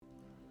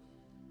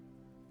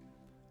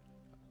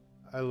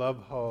I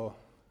love how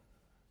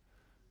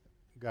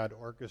God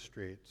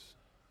orchestrates.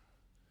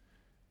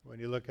 When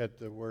you look at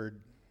the word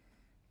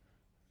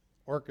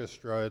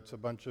orchestra, it's a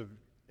bunch of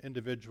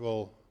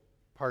individual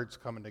parts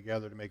coming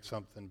together to make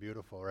something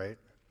beautiful, right?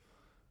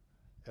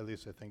 At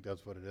least I think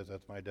that's what it is.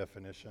 That's my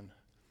definition.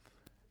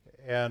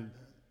 And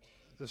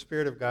the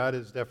Spirit of God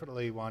is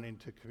definitely wanting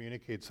to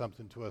communicate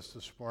something to us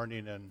this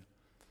morning. And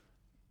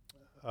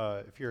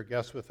if you're a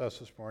guest with us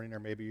this morning, or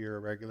maybe you're a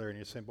regular and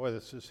you're saying, boy,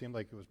 this just seemed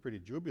like it was pretty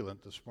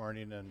jubilant this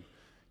morning, and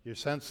you're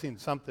sensing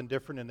something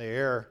different in the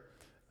air,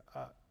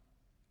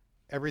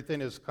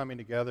 everything is coming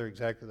together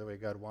exactly the way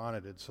God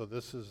wanted it. So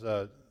this is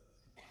a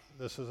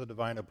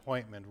divine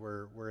appointment.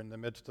 We're in the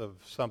midst of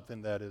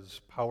something that is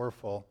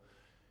powerful.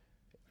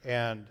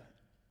 And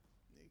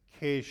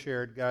Kay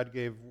shared, God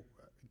gave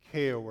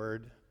Kay a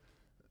word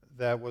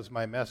that was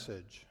my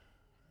message.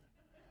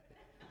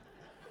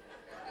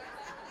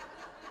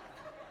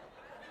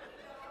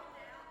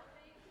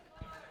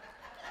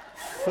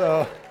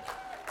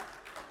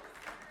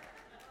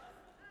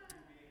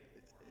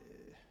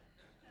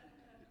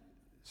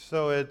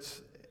 So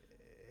it's,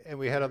 and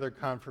we had other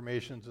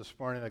confirmations this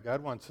morning that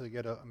God wants to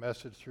get a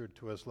message through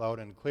to us loud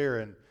and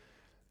clear.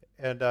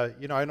 And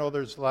I know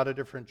there's a lot of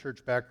different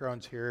church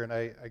backgrounds here, and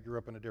I grew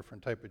up in a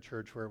different type of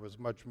church where it was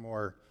much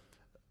more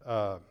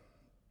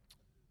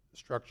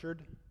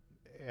structured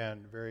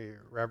and very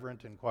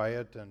reverent and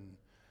quiet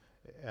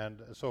and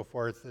so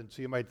forth. And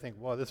so you might think,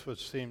 well, this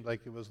seemed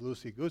like it was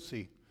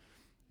loosey-goosey.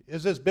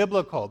 Is this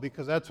biblical?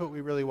 Because that's what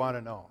we really want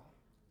to know.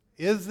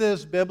 Is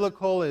this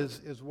biblical?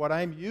 Is what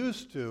I'm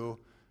used to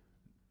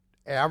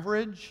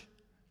average,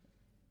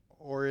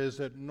 or is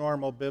it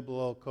normal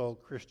biblical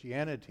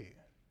Christianity?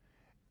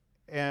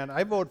 And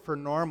I vote for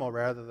normal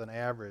rather than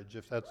average,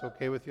 if that's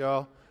okay with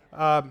y'all.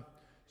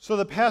 So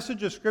the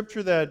passage of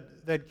Scripture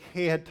that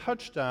Kay had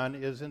touched on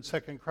is in 2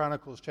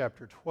 Chronicles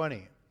chapter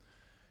 20.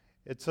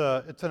 It's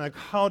an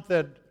account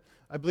that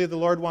I believe the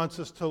Lord wants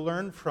us to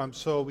learn from,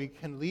 so we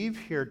can leave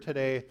here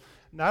today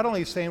not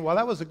only saying, well,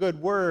 that was a good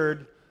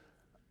word,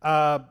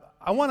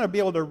 I want to be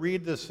able to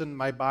read this in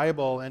my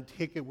Bible and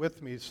take it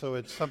with me so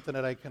it's something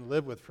that I can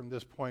live with from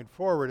this point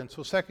forward. And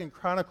so 2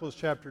 Chronicles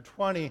chapter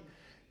 20,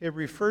 it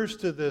refers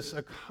to this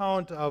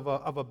account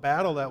of a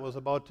battle that was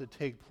about to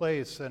take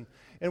place. And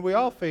we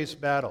all face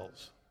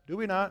battles, do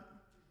we not?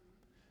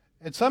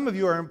 And some of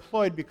you are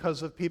employed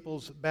because of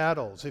people's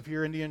battles. If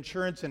you're in the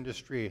insurance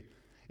industry,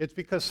 it's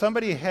because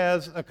somebody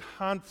has a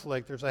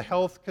conflict. There's a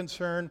health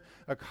concern,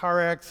 a car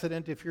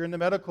accident. If you're in the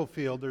medical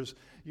field,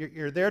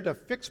 you're there to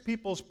fix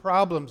people's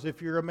problems.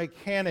 If you're a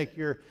mechanic,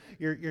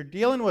 you're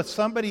dealing with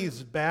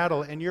somebody's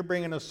battle, and you're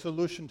bringing a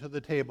solution to the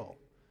table.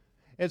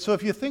 And so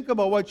if you think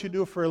about what you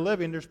do for a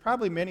living, there's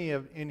probably many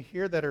in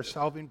here that are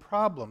solving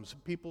problems,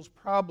 people's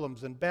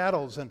problems and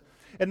battles. And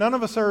none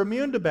of us are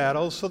immune to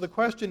battles, so the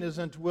question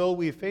isn't will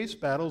we face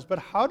battles, but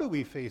how do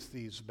we face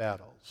these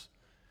battles?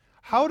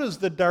 How does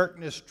the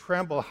darkness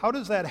tremble? How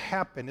does that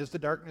happen? Is the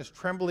darkness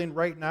trembling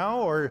right now,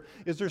 or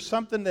is there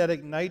something that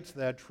ignites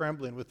that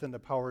trembling within the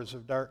powers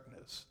of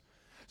darkness?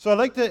 So I'd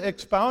like to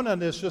expound on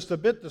this just a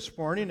bit this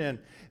morning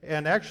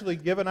and actually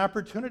give an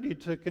opportunity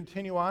to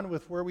continue on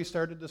with where we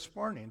started this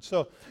morning.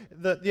 So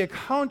the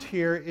account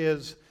here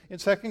is in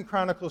 2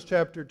 Chronicles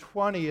chapter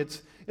 20.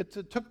 It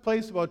took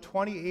place about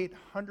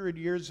 2,800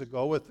 years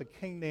ago with a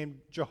king named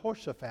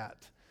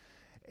Jehoshaphat.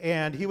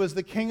 And he was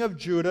the king of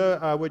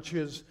Judah, which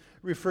is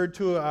referred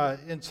to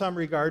in some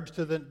regards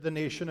to the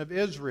nation of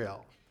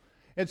Israel.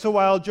 And so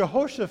while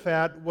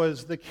Jehoshaphat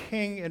was the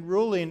king and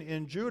ruling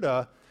in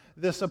Judah,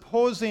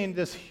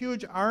 this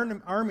huge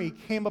army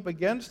came up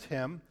against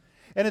him.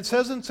 And it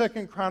says in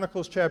 2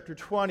 Chronicles chapter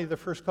 20, the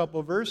first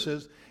couple of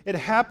verses, it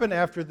happened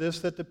after this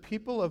that the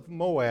people of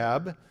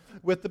Moab,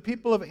 with the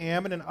people of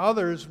Ammon and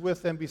others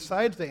with them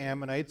besides the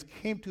Ammonites,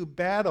 came to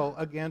battle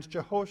against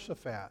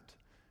Jehoshaphat.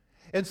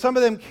 And some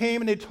of them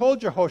came and they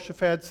told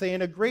Jehoshaphat,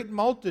 saying, a great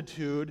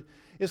multitude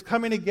is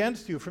coming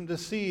against you from the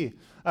sea,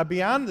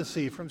 beyond the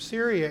sea, from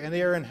Syria, and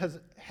they are in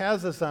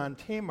Hazazon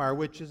Tamar,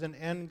 which is in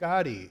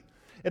En-Gadi.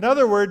 In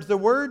other words, the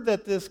word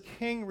that this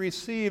king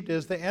received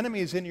is the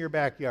enemy's in your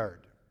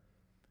backyard.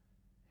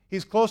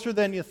 He's closer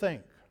than you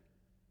think.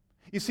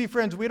 You see,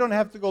 friends, we don't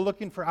have to go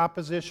looking for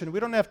opposition.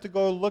 We don't have to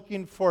go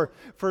looking for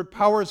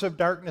powers of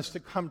darkness to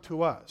come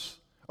to us,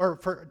 or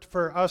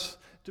for us.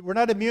 We're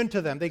not immune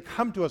to them. They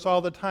come to us all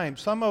the time.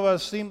 Some of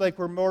us seem like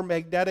we're more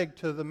magnetic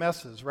to the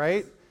messes,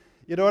 right?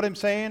 You know what I'm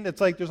saying?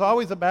 It's like there's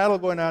always a battle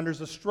going on.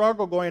 There's a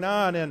struggle going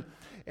on.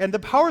 And the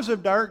powers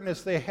of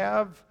darkness, they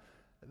have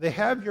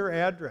your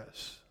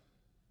address.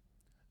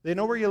 They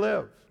know where you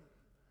live.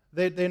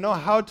 They know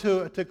how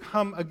to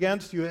come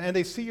against you. And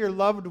they see your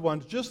loved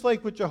ones, just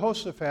like with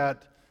Jehoshaphat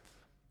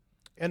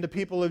and the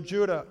people of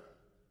Judah.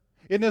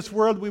 In this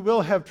world, we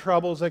will have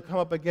troubles that come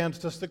up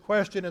against us. The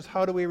question is,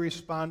 how do we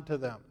respond to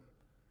them?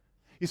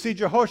 You see,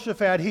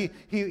 Jehoshaphat,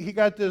 he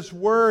got this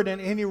word,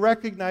 and he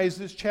recognized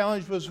this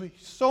challenge was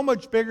so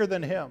much bigger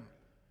than him.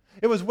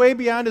 It was way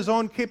beyond his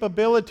own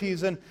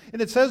capabilities. And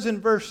it says in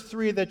verse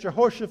 3 that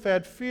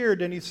Jehoshaphat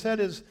feared, and he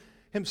set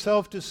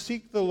himself to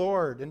seek the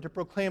Lord and to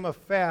proclaim a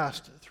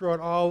fast throughout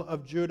all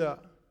of Judah.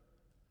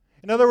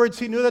 In other words,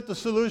 he knew that the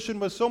solution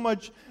was so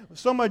much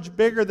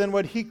bigger than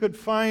what he could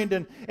find,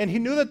 and he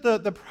knew that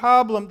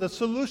the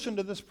solution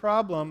to this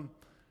problem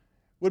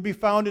would be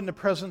found in the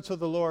presence of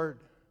the Lord.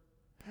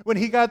 When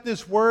he got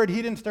this word,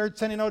 he didn't start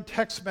sending out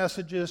text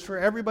messages for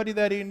everybody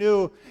that he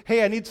knew.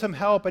 Hey, I need some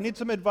help. I need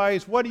some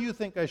advice. What do you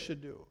think I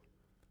should do?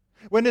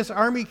 When this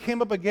army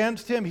came up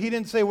against him, he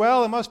didn't say,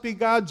 well, it must be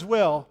God's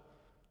will,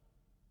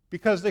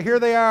 because here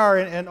they are,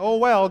 and oh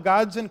well,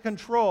 God's in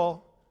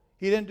control.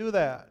 He didn't do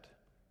that.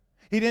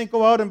 He didn't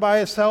go out and buy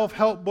a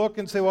self-help book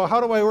and say, well,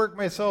 how do I work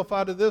myself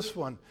out of this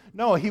one?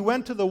 No, he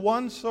went to the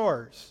one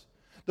source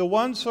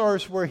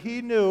where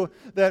he knew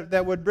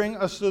that would bring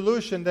a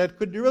solution that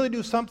could really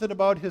do something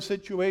about his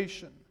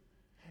situation.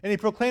 And he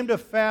proclaimed a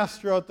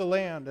fast throughout the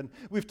land. And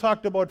we've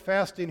talked about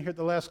fasting here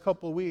the last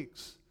couple of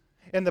weeks,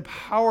 and the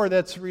power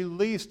that's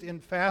released in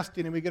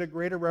fasting, and we get a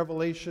greater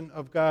revelation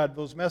of God.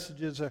 Those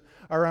messages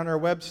are on our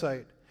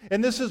website.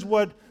 And this is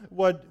what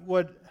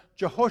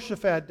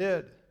Jehoshaphat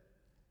did.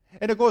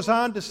 And it goes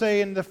on to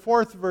say in the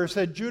 4th verse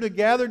that Judah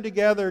gathered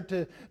together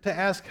to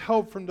ask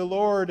help from the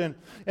Lord.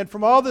 And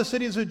from all the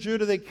cities of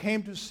Judah they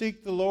came to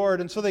seek the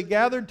Lord. And so they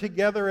gathered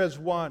together as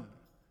one.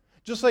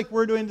 Just like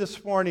we're doing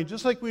this morning,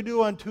 just like we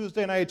do on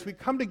Tuesday nights. We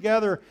come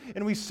together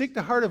and we seek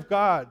the heart of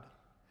God.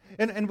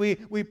 And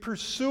we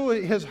pursue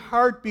his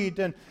heartbeat.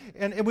 And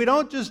we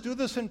don't just do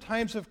this in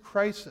times of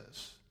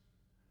crisis.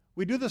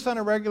 We do this on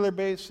a regular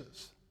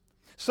basis.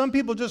 Some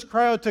people just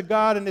cry out to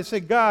God and they say,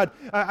 God,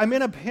 I'm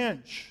in a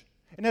pinch.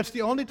 And that's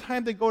the only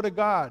time they go to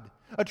God.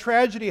 A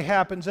tragedy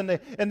happens and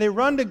they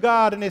run to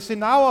God and they say,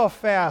 now I'll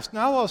fast,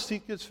 now I'll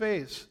seek his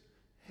face.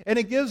 And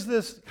it gives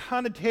this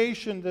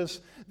connotation,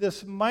 this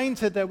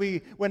mindset that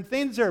when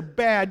things are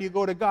bad, you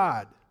go to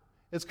God.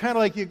 It's kind of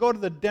like you go to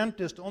the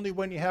dentist only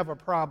when you have a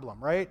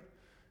problem, right?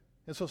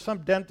 And so some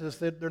dentists,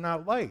 they're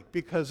not liked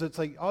because it's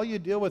like all you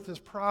deal with is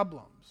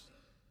problems.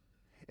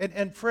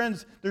 And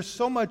friends, there's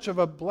so much of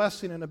a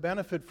blessing and a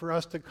benefit for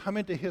us to come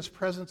into his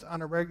presence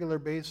on a regular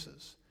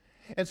basis.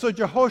 And so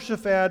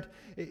Jehoshaphat,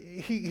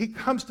 he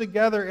comes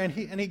together and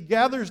he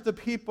gathers the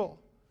people.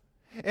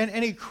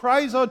 And he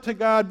cries out to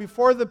God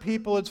before the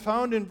people. It's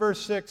found in verse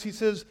 6. He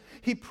says,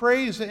 he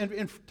prays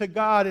to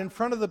God in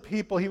front of the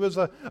people. He was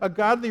a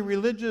godly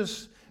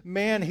religious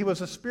man. He was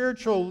a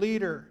spiritual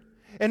leader.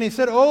 And he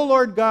said, O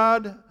Lord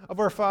God of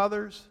our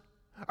fathers,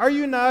 are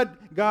you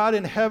not God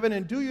in heaven,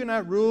 and do you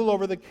not rule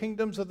over the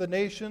kingdoms of the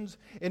nations?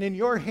 And in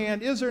your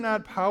hand is there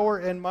not power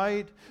and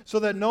might, so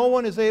that no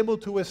one is able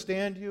to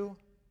withstand you?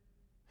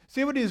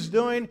 See what he's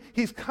doing?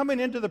 He's coming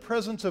into the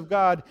presence of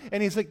God,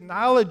 and he's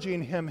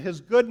acknowledging him,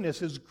 his goodness,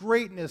 his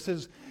greatness,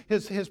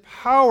 his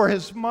power,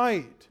 his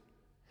might.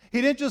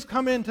 He didn't just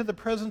come into the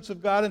presence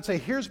of God and say,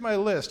 here's my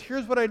list,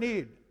 here's what I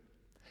need.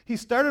 He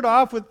started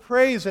off with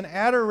praise and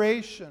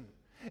adoration.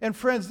 And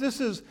friends,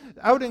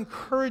 I would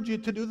encourage you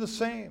to do the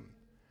same.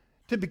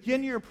 To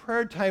begin your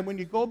prayer time when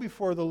you go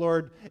before the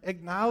Lord,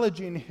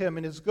 acknowledging him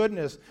and his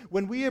goodness.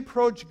 When we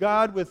approach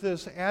God with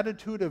this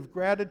attitude of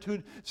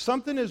gratitude,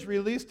 something is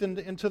released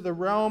into the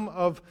realm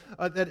of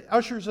that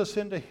ushers us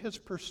into his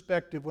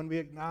perspective when we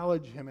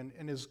acknowledge him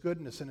and his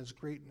goodness and his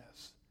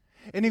greatness.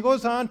 And he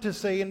goes on to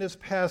say in this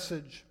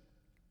passage,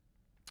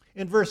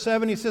 in verse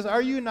 7, he says,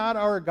 are you not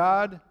our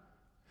God,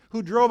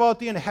 who drove out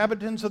the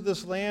inhabitants of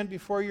this land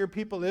before your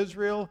people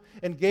Israel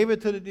and gave it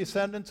to the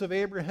descendants of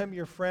Abraham,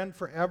 your friend,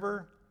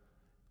 forever?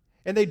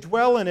 And they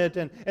dwell in it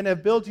and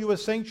have built you a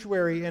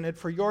sanctuary in it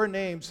for your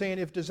name, saying,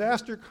 if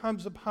disaster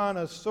comes upon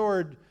us,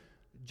 sword,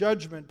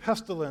 judgment,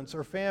 pestilence,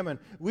 or famine,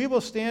 we will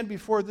stand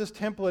before this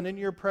temple and in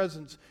your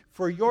presence,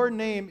 for your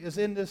name is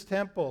in this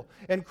temple,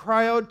 and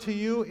cry out to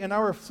you in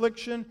our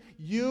affliction,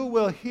 you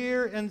will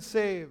hear and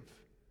save.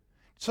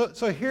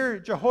 So here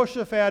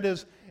Jehoshaphat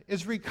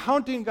is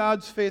recounting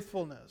God's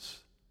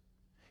faithfulness.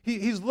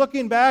 He's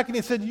looking back and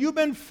he said, you've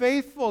been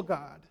faithful,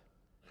 God.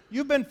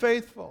 You've been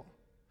faithful.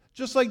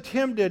 Just like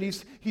Tim did,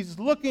 he's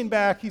looking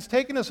back, he's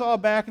taken us all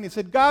back, and he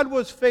said, God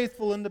was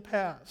faithful in the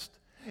past.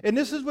 And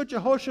this is what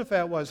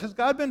Jehoshaphat was. Has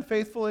God been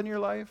faithful in your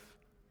life?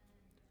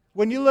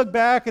 When you look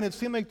back and it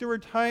seemed like there were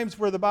times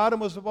where the bottom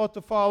was about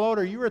to fall out,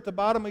 or you were at the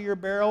bottom of your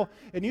barrel,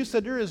 and you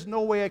said, there is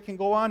no way I can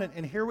go on,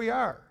 and here we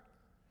are.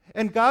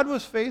 And God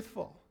was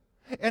faithful.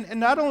 And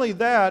not only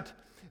that,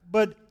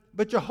 but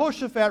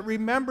Jehoshaphat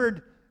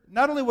remembered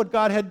not only what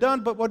God had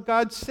done, but what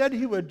God said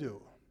he would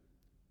do.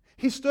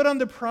 He stood on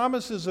the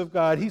promises of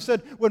God. He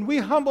said, when we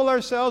humble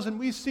ourselves and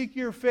we seek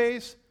your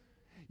face,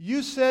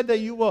 you said that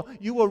you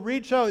will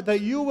reach out,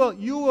 that you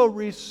will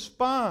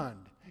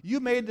respond. You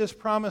made this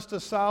promise to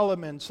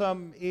Solomon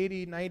some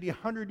 80, 90,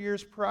 100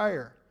 years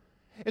prior.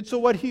 And so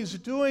what he's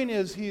doing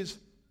is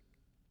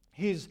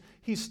he's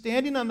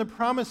standing on the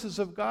promises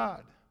of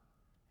God.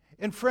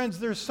 And friends,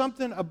 there's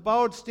something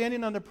about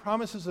standing on the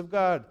promises of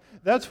God.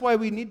 That's why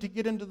we need to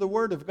get into the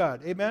Word of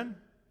God. Amen?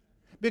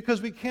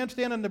 Because we can't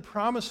stand on the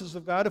promises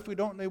of God if we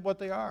don't know what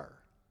they are.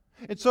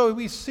 And so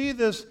we see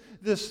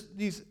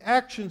these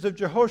actions of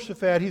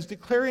Jehoshaphat. He's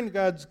declaring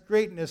God's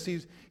greatness.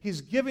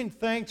 He's giving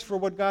thanks for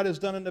what God has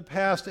done in the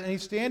past, and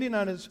he's standing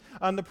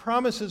on the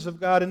promises of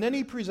God, and then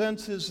he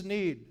presents his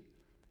need.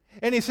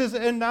 And he says,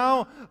 and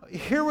now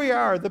here we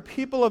are, the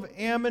people of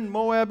Ammon,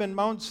 Moab, and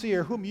Mount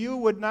Seir, whom you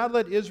would not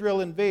let Israel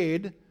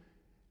invade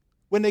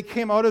when they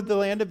came out of the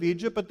land of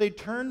Egypt, but they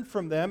turned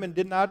from them and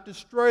did not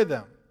destroy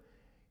them.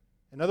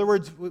 In other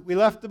words, we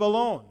left them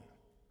alone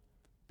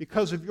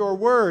because of your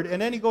word.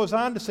 And then he goes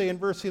on to say in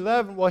verse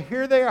 11, well,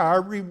 here they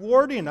are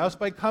rewarding us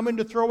by coming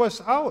to throw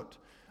us out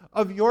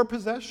of your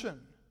possession,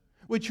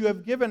 which you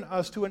have given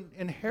us to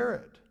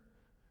inherit.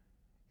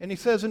 And he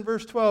says in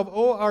verse 12,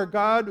 O our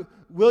God,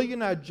 will you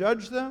not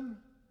judge them?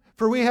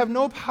 For we have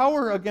no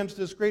power against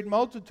this great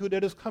multitude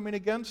that is coming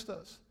against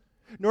us,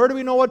 nor do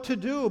we know what to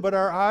do, but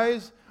our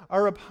eyes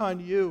are upon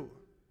you.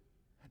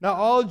 Now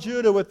all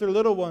Judah with their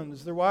little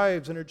ones, their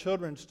wives and their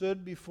children,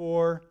 stood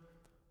before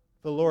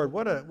the Lord.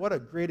 What a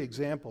great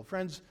example.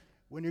 Friends,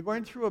 when you're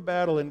going through a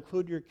battle,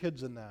 include your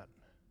kids in that.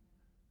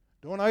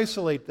 Don't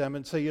isolate them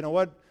and say, you know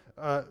what,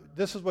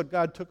 this is what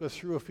God took us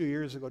through a few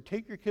years ago.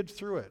 Take your kids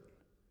through it.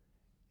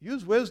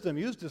 Use wisdom,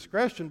 use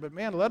discretion, but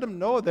man, let them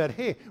know that,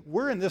 hey,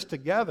 we're in this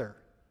together,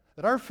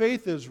 that our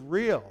faith is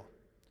real.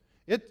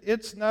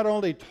 It's not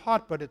only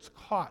taught, but it's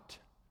caught.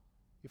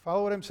 You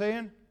follow what I'm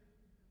saying?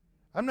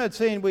 I'm not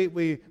saying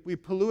we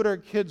pollute our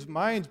kids'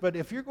 minds, but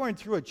if you're going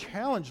through a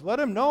challenge, let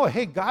them know,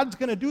 hey, God's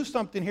going to do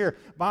something here.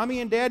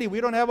 Mommy and Daddy,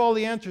 we don't have all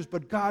the answers,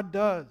 but God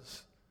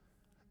does.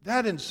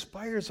 That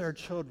inspires our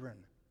children.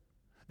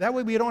 That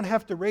way we don't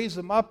have to raise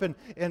them up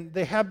and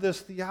they have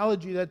this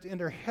theology that's in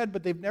their head,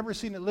 but they've never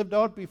seen it lived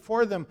out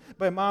before them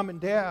by mom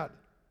and dad.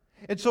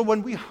 And so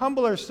when we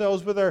humble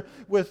ourselves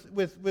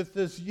with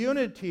this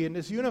unity and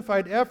this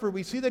unified effort,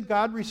 we see that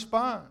God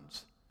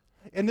responds.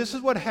 And this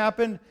is what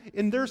happened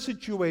in their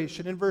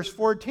situation. In verse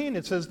 14,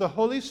 it says, the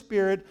Holy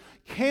Spirit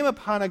came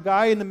upon a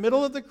guy in the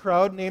middle of the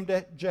crowd named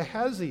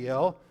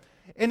Jehaziel,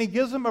 and he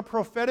gives him a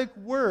prophetic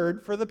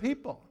word for the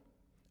people.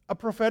 A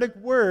prophetic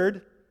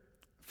word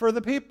for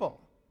the people.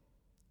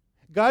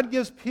 God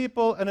gives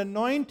people an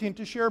anointing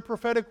to share a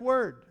prophetic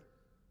word.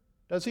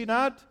 Does he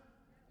not?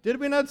 Did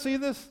we not see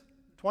this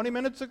 20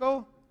 minutes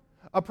ago?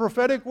 A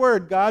prophetic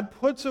word. God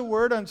puts a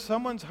word on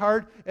someone's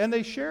heart and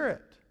they share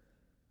it.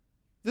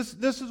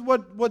 This is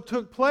what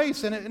took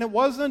place. And it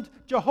wasn't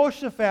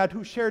Jehoshaphat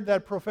who shared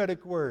that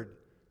prophetic word.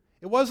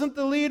 It wasn't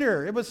the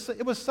leader. It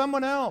was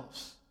someone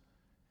else.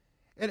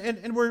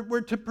 And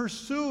we're to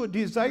pursue,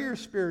 desire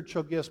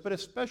spiritual gifts, but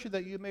especially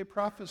that you may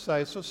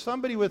prophesy. So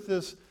somebody with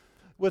this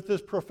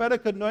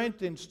prophetic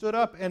anointing stood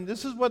up, and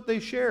this is what they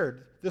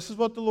shared. This is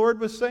what the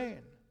Lord was saying.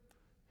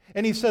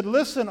 And he said,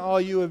 listen,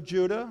 all you of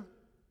Judah,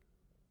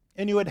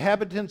 and you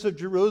inhabitants of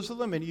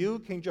Jerusalem, and you,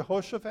 King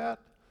Jehoshaphat,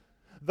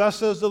 thus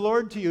says the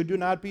Lord to you, do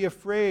not be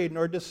afraid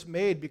nor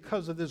dismayed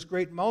because of this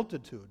great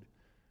multitude.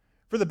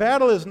 For the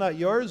battle is not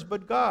yours,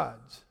 but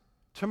God's.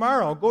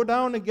 Tomorrow, go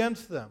down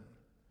against them.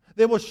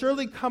 They will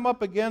surely come up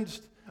by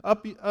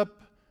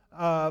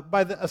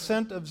the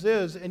ascent of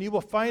Ziz, and you will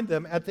find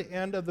them at the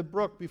end of the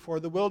brook before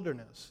the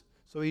wilderness.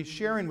 So he's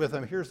sharing with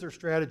them, here's their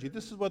strategy.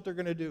 This is what they're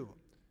going to do.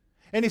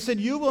 And he said,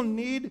 you will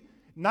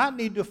not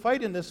need to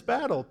fight in this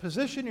battle.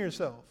 Position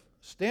yourself.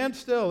 Stand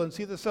still and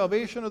see the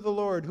salvation of the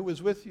Lord who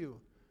is with you,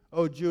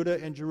 O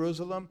Judah and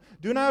Jerusalem.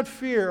 Do not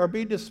fear or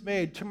be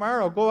dismayed.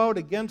 Tomorrow go out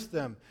against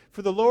them,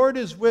 for the Lord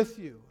is with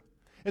you.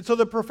 And so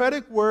the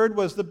prophetic word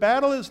was, the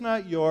battle is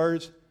not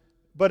yours,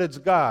 but it's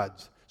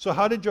God's. So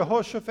how did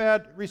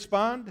Jehoshaphat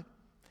respond?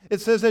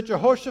 It says that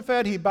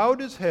Jehoshaphat, he bowed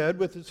his head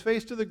with his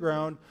face to the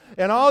ground,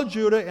 and all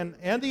Judah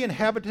and the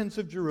inhabitants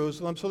of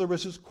Jerusalem. So there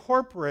was this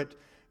corporate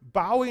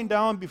bowing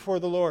down before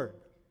the Lord.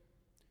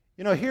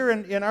 You know, here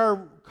in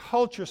our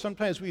culture,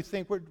 sometimes we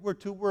think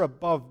we're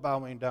above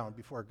bowing down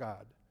before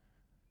God.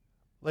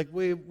 Like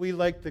we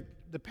like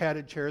the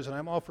padded chairs, and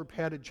I'm all for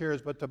padded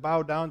chairs, but to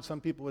bow down, some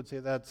people would say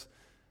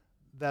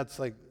that's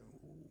like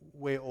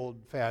way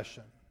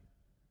old-fashioned.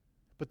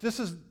 But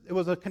it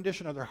was a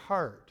condition of their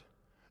heart.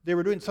 They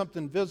were doing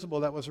something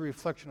visible that was a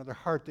reflection of their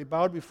heart. They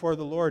bowed before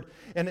the Lord.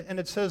 And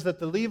it says that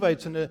the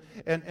Levites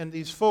and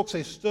these folks,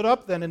 they stood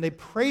up then and they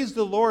praised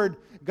the Lord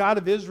God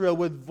of Israel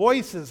with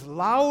voices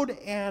loud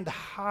and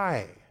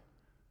high.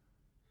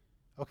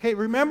 Okay,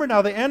 remember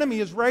now, the enemy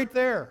is right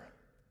there.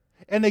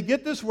 And they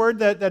get this word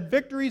that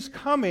victory's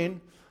coming,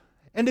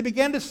 and they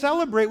began to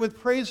celebrate with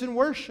praise and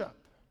worship.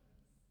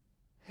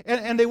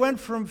 And they went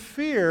from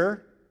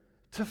fear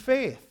to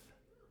faith.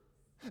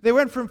 They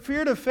went from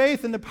fear to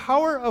faith, and the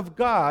power of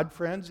God,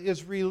 friends,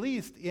 is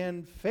released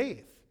in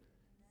faith.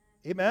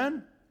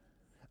 Amen?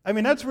 I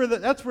mean, that's where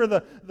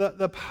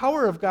the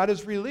power of God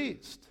is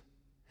released.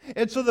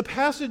 And so the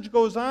passage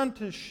goes on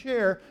to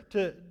share,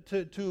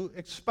 to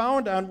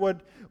expound on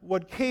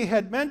what Kay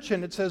had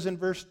mentioned. It says in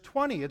verse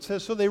 20, it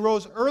says, so they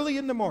rose early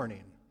in the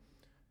morning,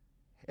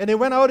 and they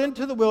went out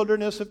into the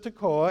wilderness of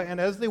Tekoa, and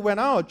as they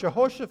went out,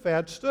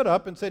 Jehoshaphat stood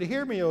up and said,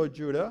 hear me, O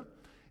Judah,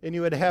 and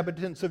you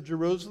inhabitants of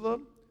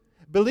Jerusalem.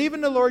 Believe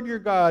in the Lord your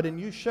God, and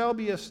you shall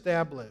be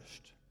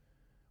established.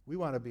 We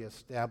want to be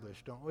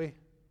established, don't we?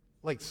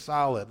 Like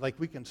solid, like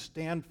we can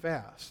stand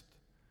fast.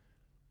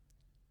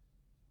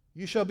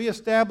 You shall be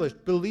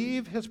established.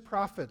 Believe his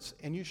prophets,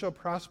 and you shall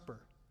prosper.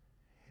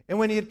 And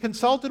when he had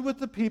consulted with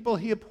the people,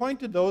 he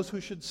appointed those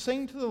who should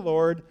sing to the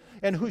Lord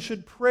and who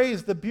should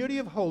praise the beauty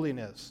of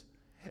holiness.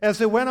 As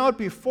they went out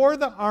before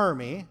the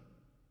army,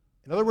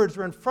 in other words,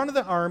 they're in front of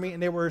the army,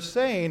 and they were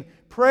saying,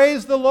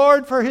 "Praise the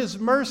Lord, for his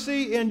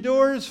mercy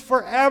endures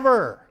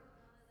forever."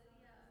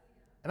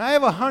 And I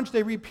have a hunch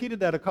they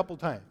repeated that a couple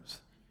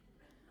times.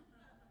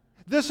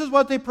 This is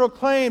what they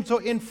proclaimed. So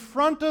in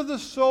front of the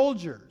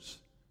soldiers,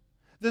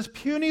 this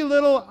puny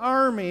little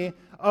army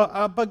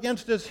up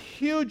against this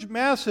huge,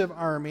 massive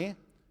army,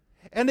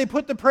 and they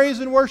put the praise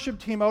and worship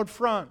team out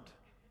front.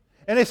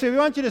 And they say, "We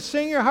want you to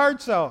sing your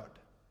hearts out.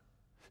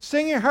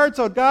 Sing your hearts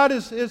out. God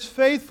is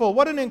faithful."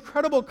 What an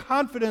incredible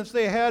confidence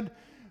they had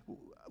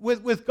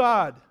with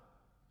God.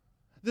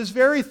 This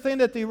very thing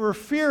that they were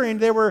fearing,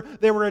 they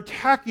were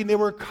attacking, they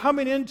were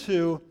coming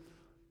into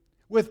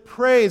with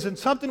praise, and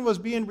something was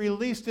being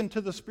released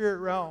into the spirit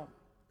realm.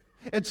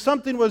 And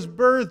something was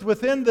birthed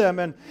within them,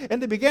 and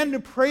they began to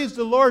praise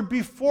the Lord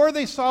before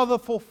they saw the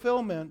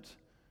fulfillment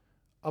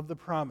of the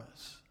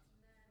promise.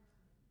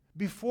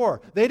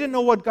 Before. They didn't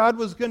know what God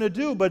was going to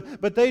do,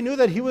 but they knew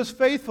that he was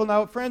faithful.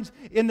 Now, friends,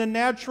 in the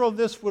natural,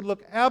 this would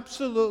look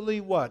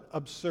absolutely what?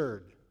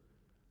 Absurd.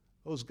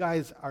 Those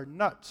guys are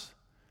nuts.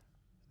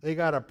 They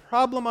got a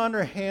problem on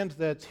their hands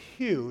that's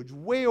huge,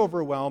 way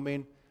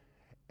overwhelming,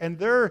 and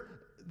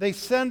they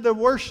send the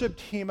worship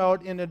team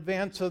out in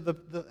advance of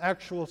the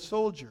actual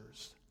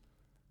soldiers.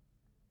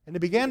 And they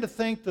began to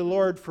thank the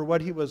Lord for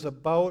what he was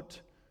about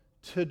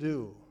to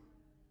do.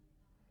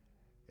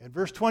 And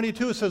verse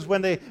 22 says,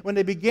 when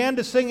they began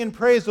to sing and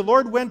praise, the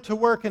Lord went to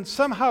work, and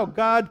somehow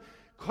God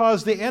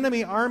caused the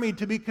enemy army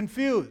to be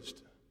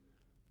confused.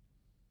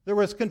 There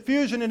was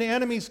confusion in the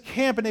enemy's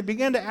camp, and they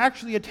began to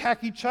actually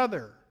attack each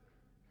other.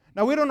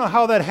 Now, we don't know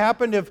how that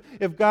happened,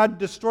 if God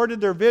distorted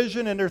their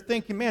vision and they're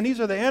thinking, man, these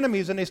are the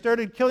enemies, and they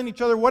started killing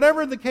each other.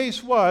 Whatever the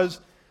case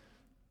was,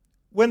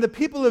 when the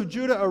people of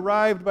Judah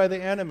arrived by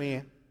the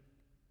enemy,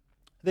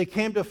 they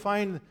came to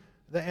find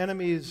the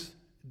enemies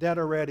dead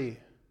already.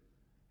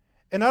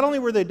 And not only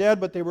were they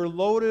dead, but they were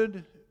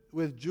loaded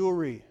with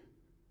jewelry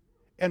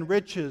and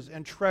riches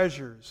and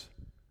treasures.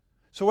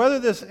 So whether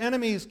this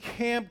enemy's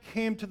camp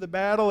came to the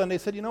battle and they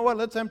said, you know what,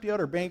 let's empty out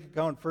our bank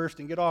account first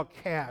and get all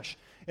cash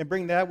and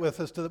bring that with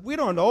us we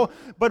don't know.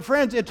 But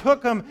friends, it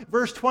took them,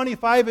 verse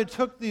 25, it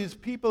took these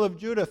people of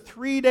Judah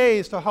 3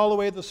 days to haul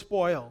away the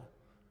spoil.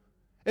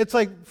 It's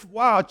like,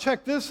 wow,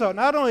 check this out.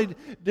 Not only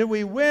did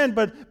we win,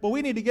 but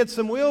we need to get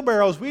some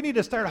wheelbarrows. We need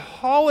to start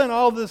hauling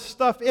all this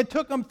stuff. It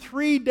took them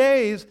 3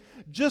 days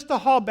just to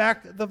haul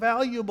back the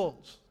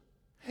valuables.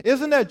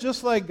 Isn't that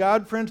just like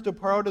God, friends, to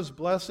pour out his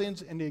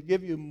blessings and to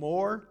give you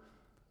more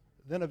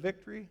than a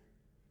victory?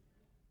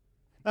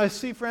 Now,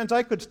 see, friends,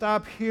 I could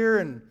stop here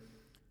and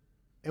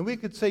we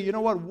could say, you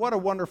know what a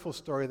wonderful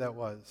story that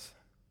was.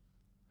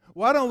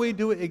 Why don't we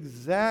do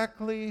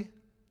exactly,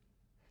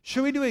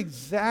 should we do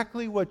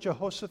exactly what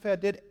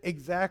Jehoshaphat did?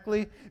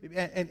 Exactly?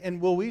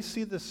 And will we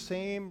see the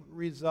same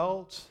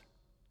results?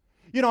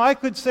 You know, I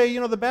could say,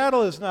 the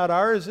battle is not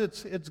ours,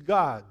 it's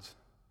God's.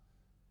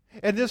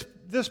 And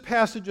this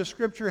passage of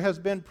Scripture has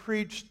been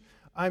preached,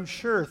 I'm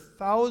sure,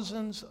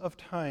 thousands of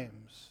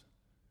times.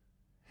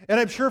 And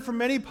I'm sure from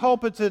many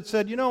pulpits it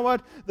said, you know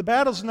what, the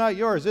battle's not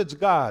yours, it's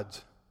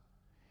God's.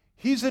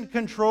 He's in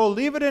control.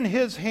 Leave it in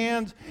his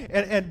hands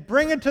and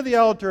bring it to the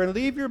altar and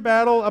leave your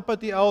battle up at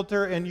the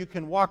altar, and you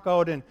can walk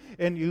out and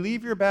you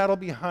leave your battle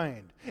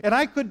behind. And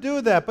I could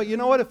do that, but you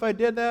know what, if I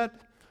did that,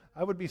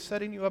 I would be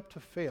setting you up to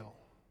fail.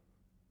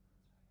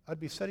 I'd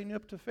be setting you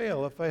up to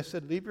fail if I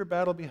said, leave your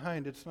battle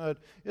behind.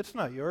 It's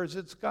not yours,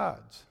 it's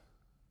God's.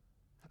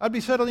 I'd be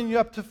setting you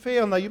up to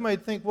fail. Now, you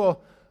might think, well,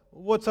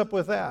 what's up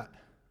with that?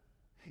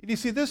 And you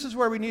see, this is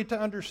where we need to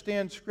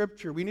understand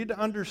Scripture. We need to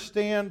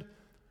understand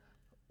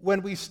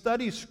when we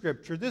study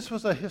Scripture, this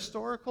was a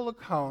historical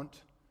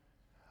account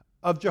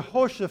of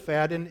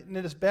Jehoshaphat, and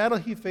this battle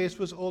he faced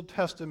was Old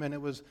Testament.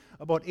 It was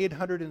about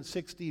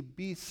 860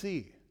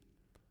 BC.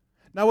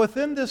 Now,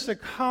 within this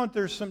account,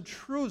 there's some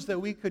truths that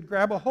we could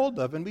grab a hold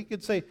of, and we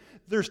could say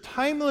there's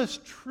timeless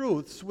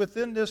truths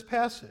within this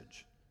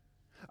passage.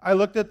 I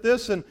looked at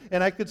this, and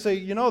I could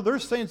say,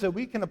 there's things that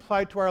we can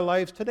apply to our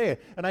lives today,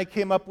 and I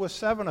came up with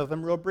 7 of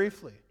them real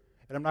briefly.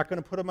 And I'm not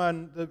going to put them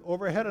on the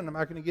overhead, and I'm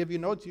not going to give you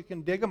notes. You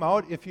can dig them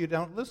out if you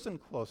don't listen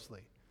closely.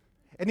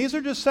 And these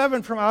are just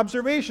 7 from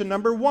observation.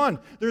 Number 1,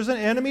 there's an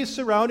enemy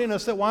surrounding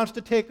us that wants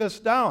to take us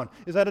down.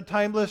 Is that a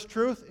timeless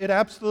truth? It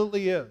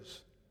absolutely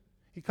is.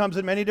 He comes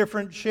in many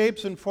different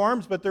shapes and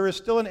forms, but there is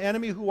still an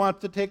enemy who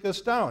wants to take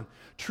us down.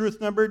 Truth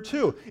number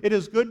 2, it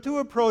is good to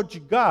approach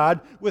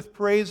God with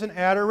praise and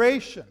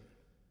adoration.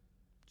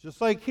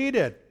 Just like he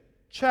did.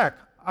 Check.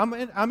 I'm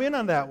in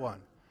on that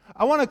one.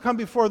 I want to come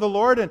before the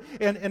Lord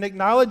and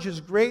acknowledge his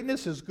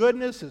greatness, his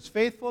goodness, his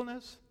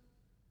faithfulness.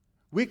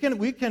 We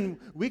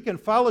can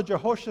follow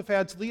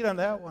Jehoshaphat's lead on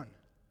that one.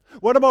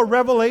 What about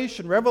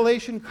revelation?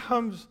 Revelation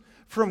comes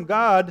from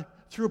God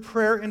through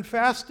prayer and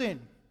fasting.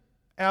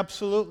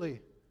 Absolutely.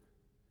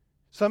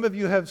 Some of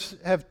you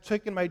have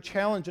taken my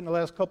challenge in the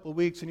last couple of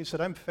weeks and you said,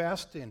 I'm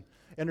fasting.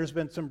 And there's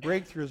been some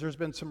breakthroughs. There's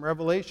been some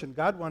revelation.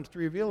 God wants to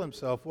reveal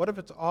himself. What if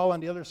it's all on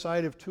the other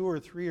side of 2 or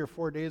 3 or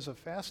 4 days of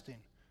fasting?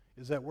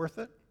 Is that worth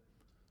it?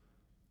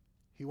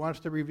 He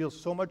wants to reveal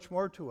so much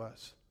more to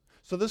us.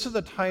 So this is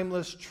a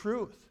timeless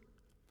truth.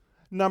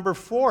 Number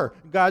 4,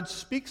 God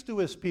speaks to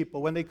his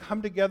people when they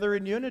come together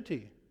in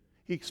unity.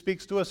 He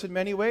speaks to us in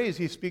many ways.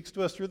 He speaks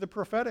to us through the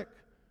prophetic.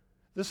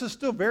 This is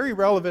still very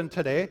relevant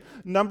today.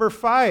 Number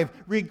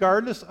 5,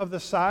 regardless of the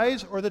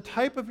size or the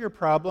type of your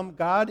problem,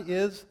 God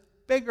is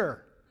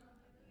bigger.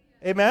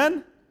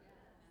 Amen?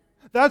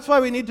 That's why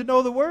we need to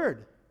know the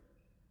Word.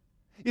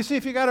 You see,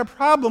 if you got a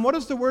problem, what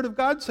does the Word of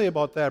God say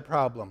about that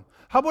problem?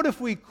 How about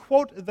if we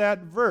quote that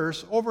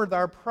verse over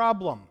our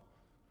problem,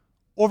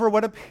 over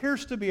what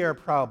appears to be our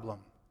problem?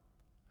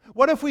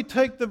 What if we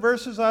take the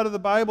verses out of the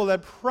Bible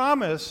that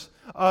promise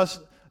us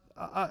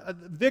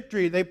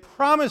victory? They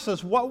promise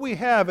us what we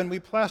have, and we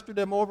plastered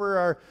them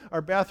over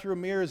our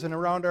bathroom mirrors and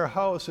around our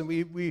house, and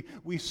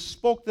we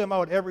spoke them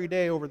out every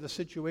day over the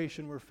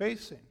situation we're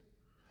facing.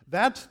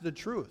 That's the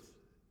truth.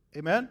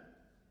 Amen?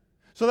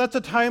 So that's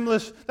a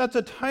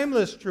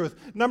timeless truth.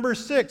 Number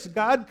 6,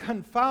 God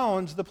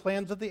confounds the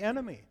plans of the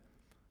enemy.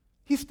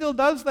 He still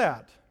does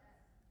that.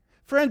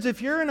 Friends,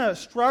 if you're in a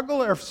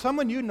struggle or if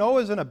someone you know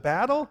is in a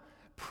battle,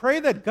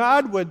 pray that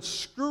God would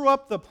screw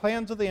up the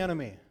plans of the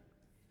enemy.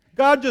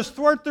 God, just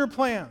thwart their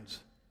plans.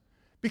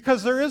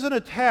 Because there is an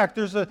attack,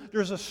 there's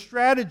a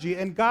strategy,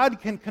 and God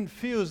can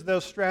confuse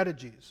those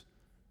strategies.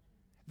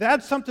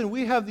 That's something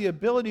we have the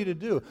ability to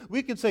do.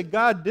 We can say,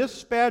 God,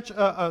 dispatch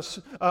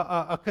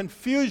a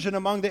confusion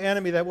among the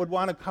enemy that would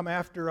want to come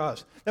after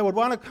us, that would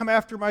want to come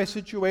after my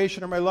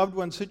situation or my loved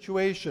one's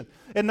situation.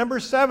 And number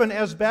 7,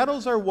 as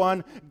battles are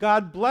won,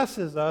 God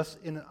blesses us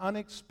in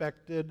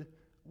unexpected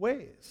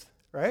ways,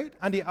 right?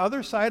 On the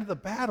other side of the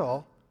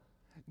battle,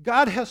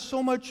 God has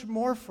so much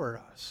more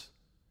for us.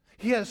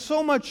 He has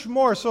so much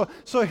more. So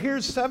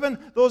here's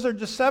 7, those are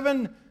just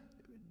 7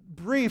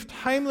 brief,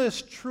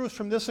 timeless truths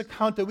from this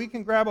account that we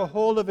can grab a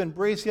hold of and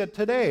embrace yet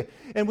today.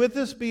 And with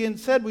this being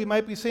said, we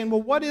might be saying,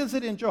 well, what is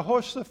it in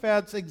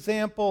Jehoshaphat's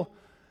example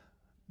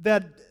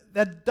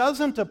that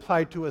doesn't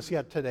apply to us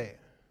yet today?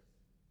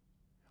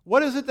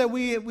 What is it that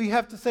we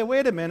have to say,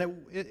 wait a minute,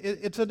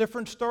 it's a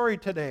different story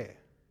today?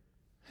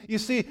 You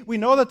see, we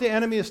know that the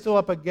enemy is still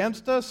up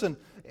against us,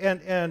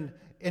 and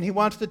he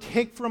wants to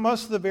take from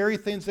us the very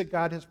things that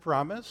God has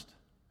promised.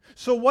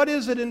 So what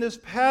is it in this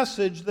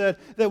passage that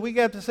we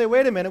get to say,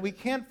 wait a minute, we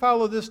can't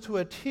follow this to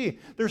a T.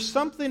 There's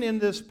something in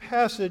this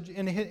passage,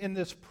 in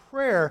this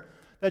prayer,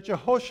 that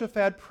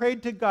Jehoshaphat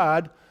prayed to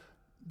God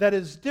that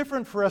is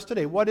different for us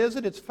today. What is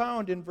it? It's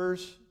found in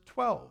verse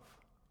 12.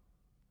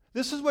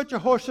 This is what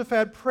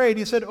Jehoshaphat prayed.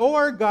 He said, O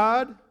our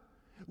God,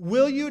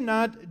 will you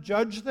not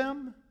judge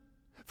them?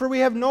 For we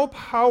have no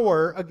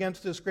power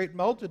against this great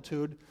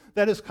multitude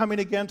that is coming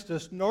against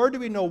us, nor do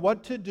we know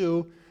what to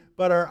do,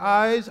 but our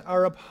eyes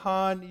are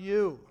upon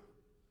you.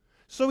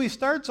 So he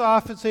starts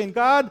off and saying,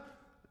 God,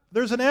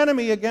 there's an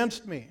enemy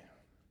against me.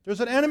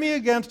 There's an enemy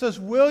against us.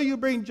 Will you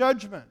bring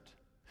judgment?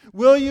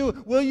 Will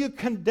you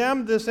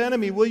condemn this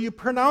enemy? Will you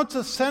pronounce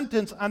a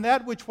sentence on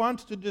that which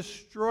wants to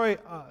destroy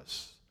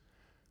us?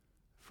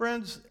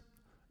 Friends,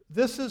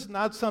 this is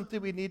not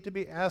something we need to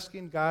be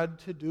asking God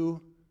to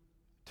do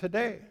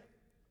today.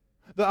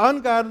 The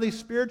ungodly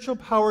spiritual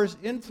powers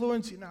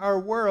influencing our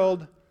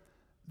world,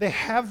 they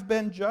have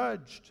been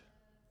judged.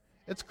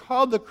 It's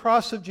called the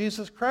cross of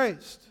Jesus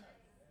Christ.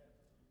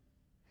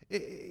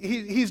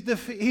 He's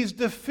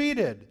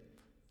defeated.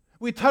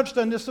 We touched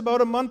on this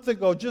about a month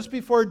ago, just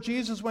before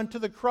Jesus went to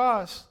the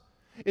cross.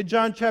 In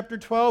John chapter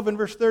 12 and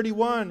verse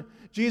 31,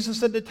 Jesus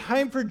said, the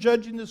time for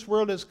judging this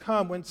world has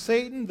come, when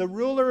Satan, the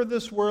ruler of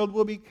this world,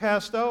 will be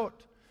cast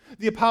out.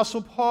 The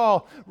Apostle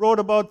Paul wrote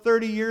about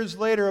 30 years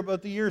later,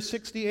 about the year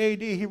 60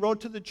 AD. He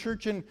wrote to the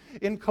church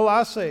in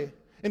Colossae,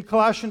 in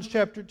Colossians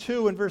chapter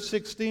 2 and verse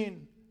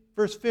 16.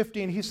 Verse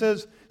 15, he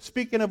says,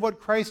 speaking of what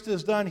Christ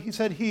has done, he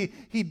said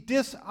he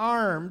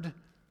disarmed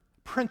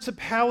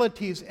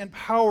principalities and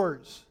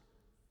powers.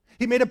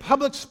 He made a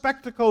public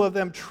spectacle of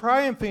them,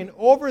 triumphing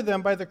over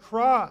them by the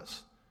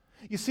cross.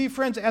 You see,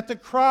 friends, at the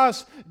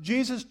cross,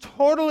 Jesus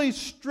totally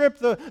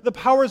stripped the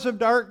powers of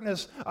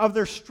darkness of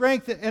their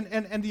strength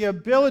and the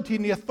ability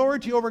and the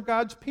authority over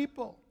God's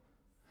people.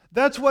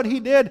 That's what he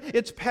did.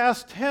 It's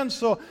past tense.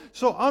 So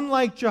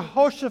unlike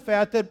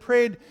Jehoshaphat that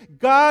prayed,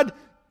 God,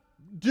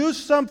 do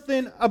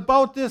something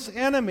about this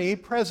enemy,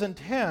 present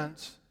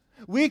tense,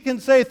 we can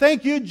say,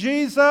 thank you,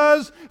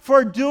 Jesus,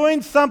 for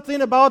doing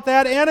something about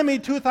that enemy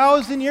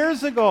 2,000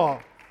 years ago.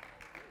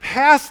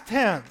 Past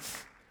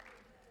tense.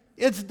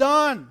 It's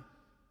done.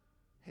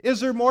 Is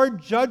there more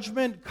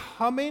judgment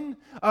coming?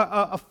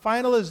 A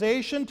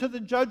finalization to the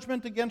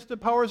judgment against the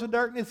powers of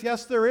darkness?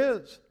 Yes, there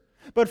is.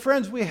 But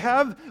friends, we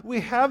have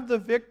the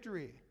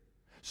victory.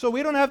 So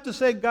we don't have to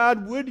say,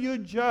 God, would you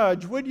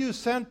judge? Would you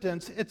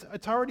sentence?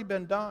 It's already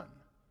been done.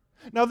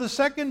 Now, the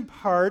second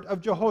part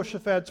of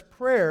Jehoshaphat's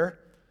prayer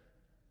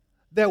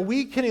that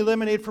we can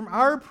eliminate from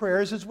our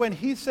prayers is when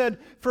he said,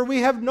 "For we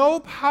have no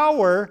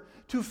power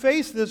to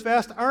face this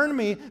vast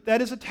army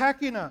that is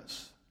attacking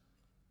us."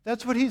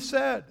 That's what he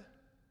said.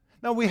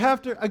 Now we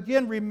have to,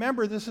 again,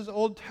 remember this is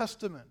Old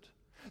Testament.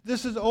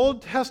 This is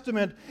Old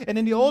Testament, and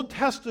in the Old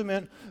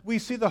Testament, we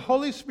see the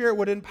Holy Spirit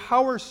would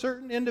empower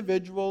certain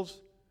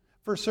individuals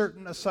for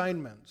certain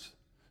assignments,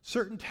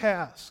 certain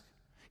tasks.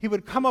 He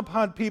would come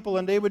upon people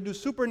and they would do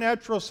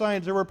supernatural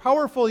signs. There were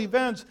powerful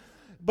events,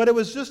 but it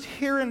was just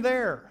here and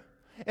there.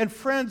 And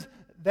friends,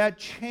 that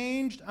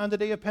changed on the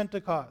day of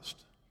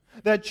Pentecost.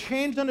 That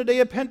changed on the day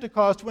of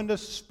Pentecost when the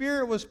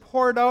Spirit was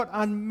poured out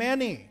on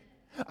many.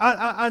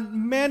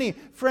 On many.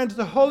 Friends,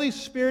 the Holy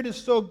Spirit is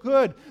so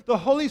good. The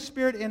Holy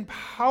Spirit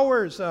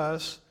empowers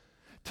us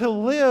to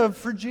live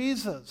for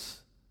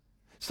Jesus.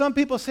 Some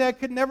people say, "I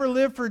could never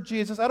live for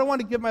Jesus. I don't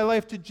want to give my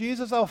life to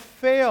Jesus. I'll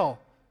fail."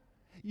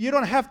 You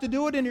don't have to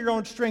do it in your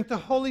own strength. The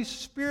Holy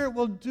Spirit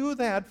will do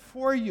that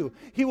for you.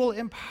 He will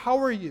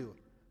empower you.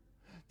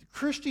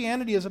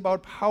 Christianity is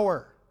about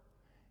power.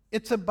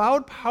 It's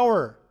about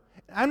power.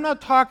 I'm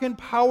not talking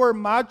power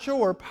macho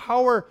or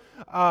power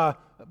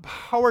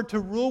to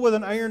rule with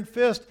an iron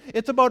fist.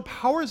 It's about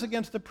powers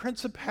against the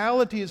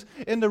principalities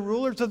and the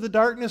rulers of the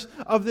darkness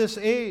of this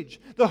age.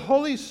 The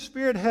Holy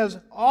Spirit has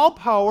all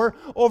power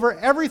over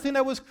everything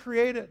that was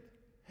created.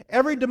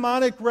 Every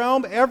demonic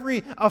realm,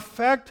 every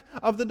effect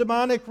of the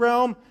demonic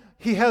realm,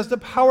 he has the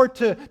power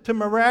to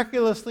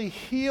miraculously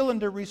heal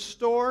and to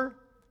restore.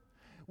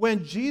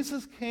 When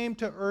Jesus came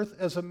to earth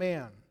as a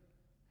man,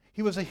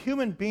 he was a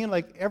human being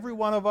like every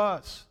one of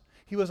us.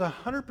 He was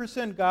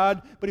 100%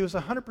 God, but he was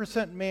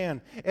 100%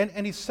 man.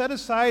 And he set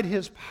aside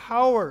his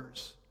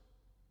powers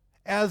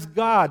as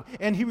God,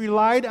 and he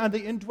relied on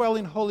the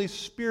indwelling Holy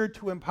Spirit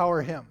to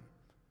empower him.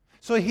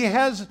 So he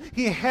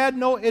had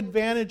no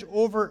advantage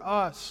over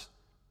us.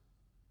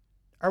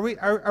 Are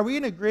we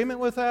in agreement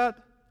with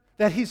that?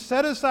 That he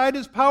set aside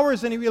his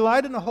powers and he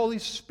relied on the Holy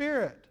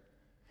Spirit.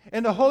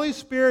 And the Holy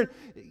Spirit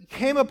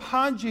came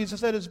upon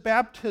Jesus at his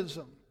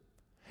baptism.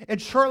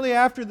 And shortly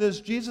after this,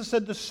 Jesus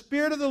said, "The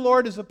Spirit of the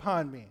Lord is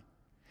upon me.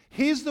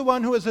 He's the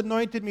one who has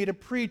anointed me to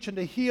preach and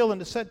to heal and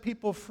to set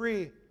people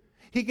free."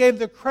 He gave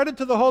the credit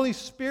to the Holy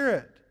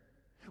Spirit.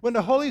 When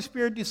the Holy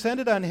Spirit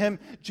descended on him,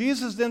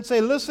 Jesus didn't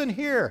say, "Listen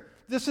here,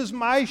 this is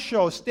my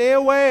show, stay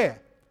away.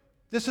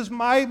 This is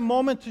my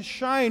moment to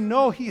shine."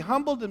 No, he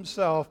humbled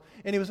himself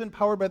and he was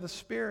empowered by the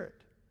Spirit.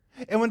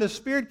 And when the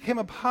Spirit came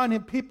upon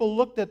him, people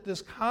looked at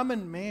this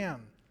common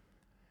man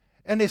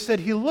and they said,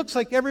 "He looks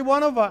like every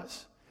one of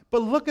us.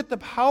 But look at the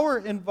power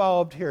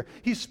involved here."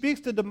 He speaks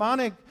to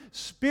demonic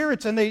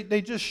spirits and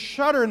they just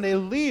shudder and they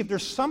leave.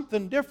 There's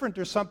something different.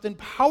 There's something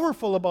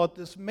powerful about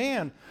this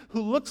man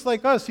who looks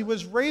like us. He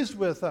was raised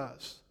with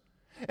us.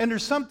 And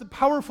there's something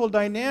powerful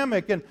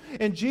dynamic.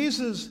 And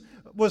Jesus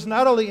was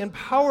not only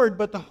empowered,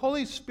 but the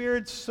Holy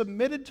Spirit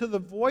submitted to the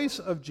voice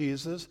of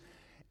Jesus,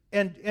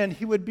 and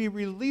he would be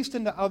released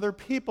into other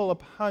people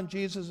upon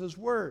Jesus'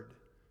 word.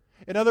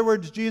 In other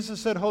words, Jesus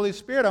said, "Holy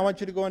Spirit, I want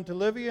you to go into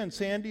Livia and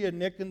Sandy and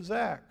Nick and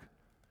Zach."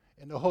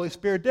 And the Holy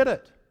Spirit did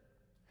it.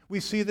 We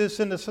see this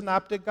in the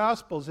Synoptic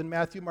Gospels in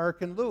Matthew,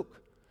 Mark, and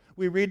Luke.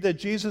 We read that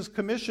Jesus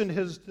commissioned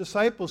his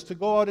disciples to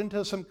go out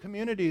into some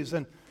communities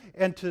and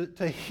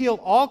to heal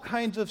all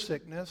kinds of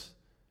sickness,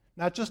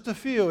 not just a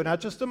few, not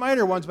just the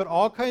minor ones, but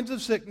all kinds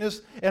of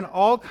sickness and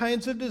all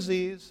kinds of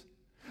disease.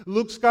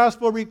 Luke's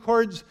Gospel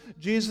records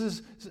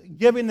Jesus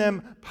giving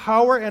them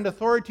power and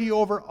authority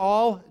over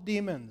all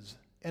demons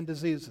and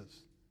diseases.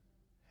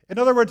 In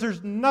other words,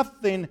 there's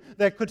nothing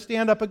that could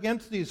stand up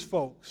against these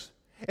folks.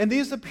 And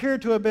these appear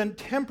to have been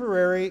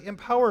temporary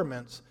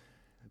empowerments.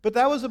 But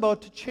that was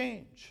about to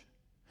change.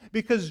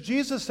 Because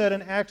Jesus said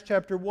in Acts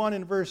chapter 1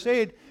 and verse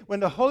 8, "When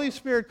the Holy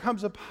Spirit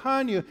comes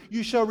upon you,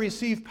 you shall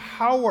receive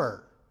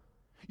power.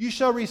 You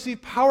shall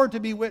receive power to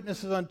be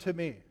witnesses unto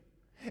me."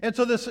 And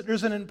so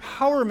there's an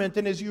empowerment.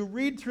 And as you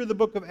read through the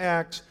book of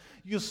Acts,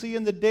 you'll see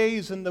in the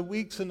days and the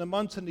weeks and the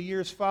months and the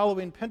years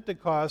following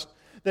Pentecost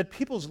that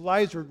people's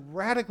lives were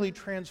radically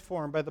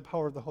transformed by the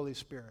power of the Holy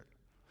Spirit.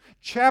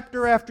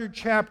 Chapter after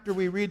chapter,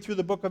 we read through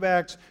the book of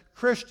Acts,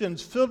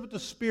 Christians filled with the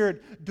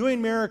Spirit,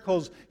 doing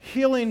miracles,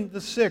 healing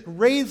the sick,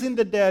 raising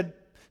the dead,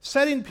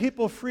 setting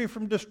people free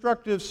from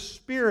destructive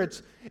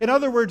spirits. In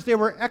other words, they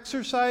were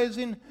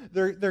exercising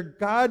their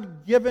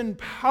God-given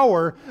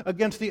power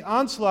against the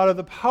onslaught of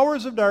the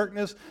powers of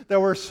darkness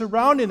that were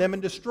surrounding them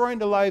and destroying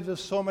the lives of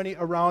so many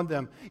around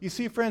them. You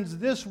see, friends,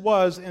 this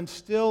was and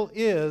still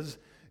is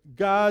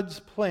God's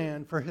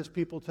plan for his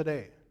people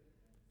today.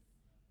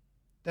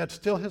 That's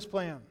still his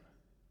plan.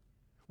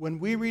 When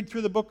we read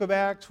through the book of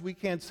Acts, we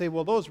can't say,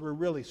 "Well, those were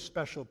really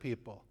special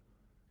people."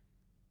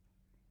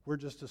 We're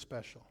just as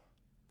special.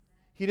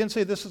 He didn't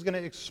say this is going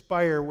to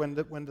expire when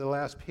the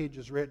last page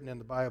is written in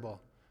the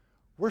Bible.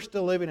 We're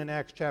still living in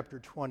Acts chapter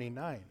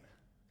 29.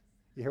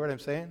 You hear what I'm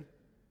saying?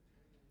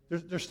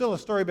 There's still a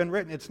story been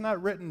written. It's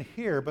not written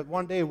here, but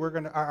one day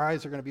our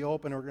eyes are going to be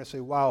open and we're going to say,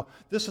 "Wow,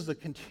 this is a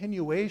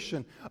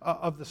continuation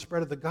of the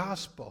spread of the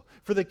gospel."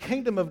 For the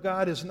kingdom of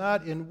God is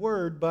not in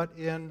word, but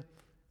in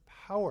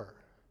power.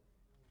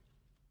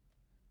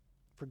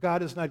 For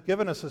God has not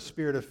given us a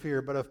spirit of fear,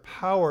 but of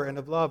power and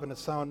of love and a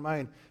sound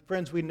mind.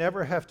 Friends, we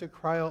never have to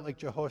cry out like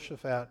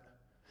Jehoshaphat.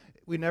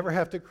 We never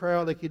have to cry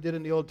out like he did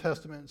in the Old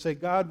Testament and say,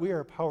 God, we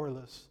are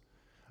powerless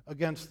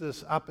against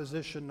this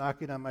opposition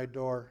knocking on my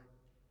door.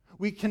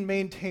 We can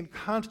maintain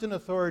constant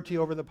authority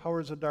over the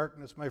powers of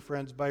darkness, my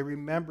friends, by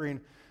remembering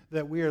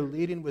that we are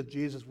leading with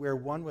Jesus. We are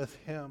one with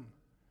him.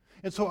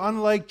 And so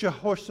unlike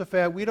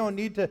Jehoshaphat, we don't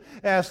need to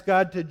ask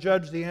God to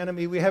judge the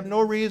enemy. We have no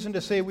reason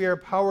to say we are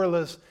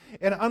powerless.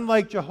 And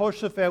unlike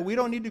Jehoshaphat, we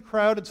don't need to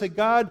cry out and say,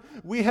 God,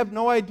 we have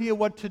no idea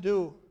what to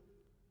do.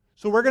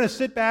 So we're going to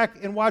sit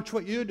back and watch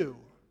what you do.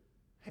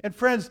 And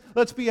friends,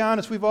 let's be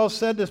honest. We've all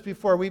said this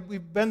before.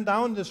 We've been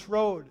down this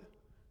road.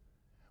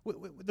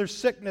 There's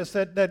sickness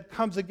that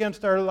comes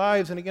against our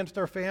lives and against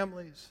our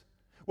families.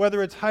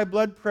 Whether it's high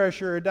blood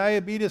pressure or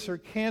diabetes or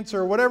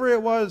cancer or whatever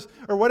it was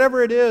or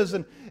whatever it is,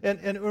 and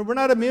we're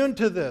not immune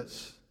to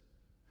this.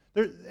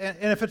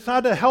 And if it's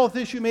not a health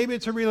issue, maybe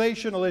it's a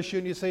relational issue,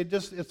 and you say,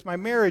 it's my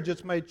marriage,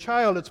 it's my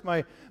child, it's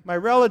my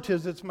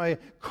relatives, it's my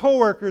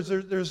coworkers.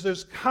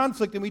 There's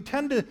conflict, and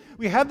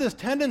we have this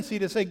tendency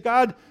to say,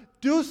 God,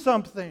 do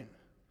something.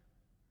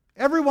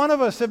 Every one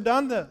of us have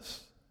done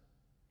this.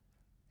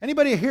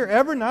 Anybody here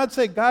ever not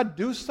say, God,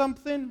 do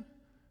something?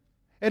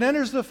 It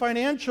enters the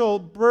financial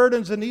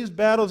burdens in these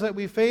battles that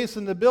we face,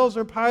 and the bills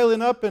are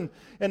piling up, and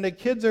the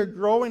kids are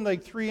growing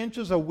like 3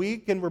 inches a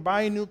week, and we're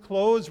buying new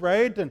clothes,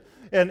 right? And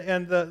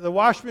the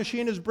wash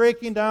machine is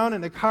breaking down,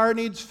 and the car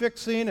needs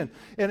fixing, and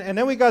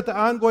then we got the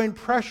ongoing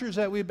pressures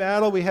that we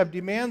battle. We have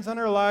demands on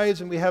our lives,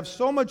 and we have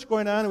so much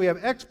going on, and we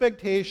have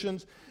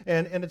expectations,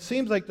 and it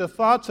seems like the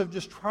thoughts of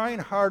just trying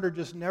harder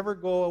just never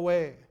go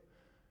away.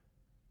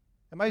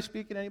 Am I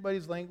speaking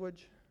anybody's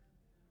language?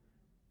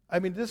 I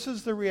mean, this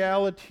is the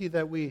reality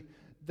that we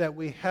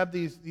have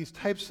these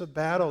types of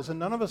battles, and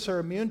none of us are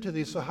immune to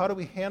these, so how do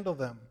we handle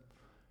them?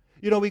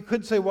 You know, we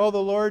could say, well, the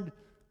Lord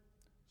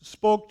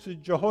spoke to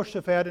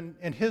Jehoshaphat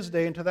in his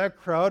day and to that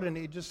crowd, and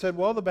he just said,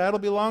 well, the battle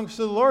belongs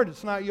to the Lord,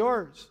 it's not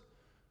yours.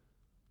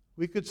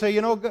 We could say,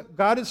 you know,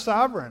 God is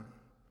sovereign.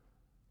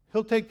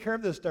 He'll take care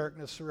of this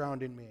darkness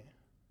surrounding me.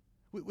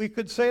 We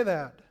could say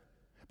that.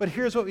 But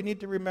here's what we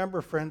need to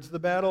remember, friends. The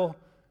battle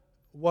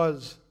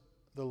was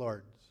the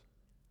Lord's.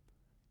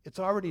 It's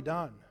already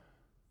done.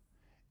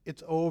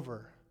 It's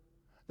over.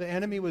 The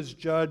enemy was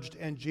judged,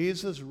 and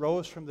Jesus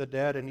rose from the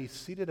dead, and he's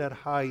seated at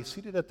high. He's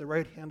seated at the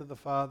right hand of the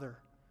Father.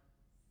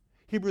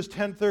 Hebrews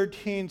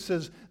 10:13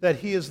 says that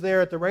he is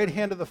there at the right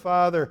hand of the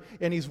Father,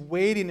 and he's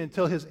waiting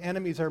until his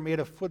enemies are made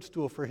a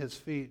footstool for his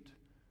feet.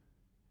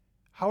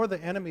 How are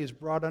the enemies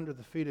brought under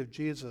the feet of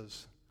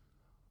Jesus?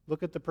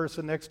 Look at the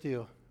person next to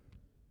you.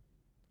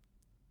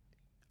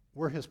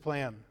 We're his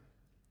plan.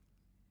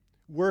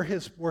 We're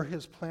his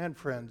plan,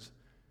 friends.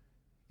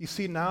 You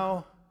see,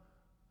 now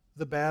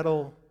the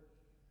battle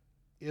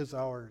is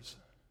ours.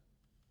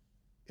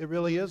 It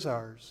really is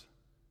ours.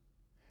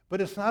 But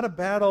it's not a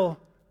battle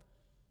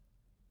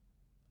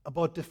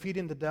about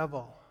defeating the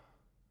devil.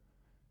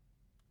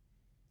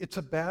 It's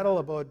a battle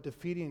about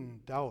defeating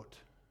doubt.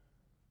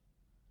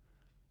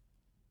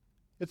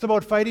 It's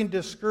about fighting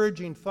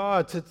discouraging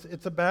thoughts.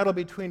 It's a battle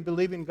between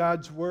believing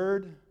God's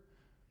word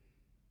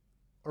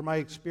or my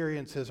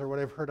experiences or what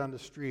I've heard on the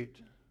street.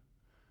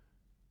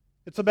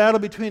 It's a battle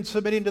between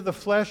submitting to the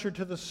flesh or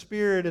to the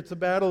spirit. It's a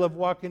battle of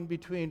walking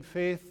between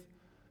faith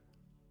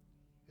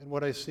and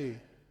what I see.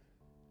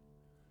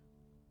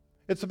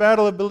 It's a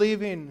battle of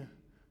believing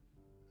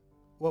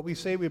what we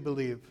say we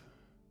believe.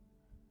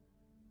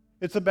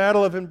 It's a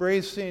battle of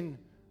embracing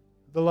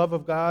the love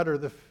of God or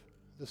the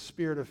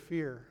spirit of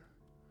fear.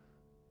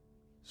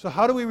 So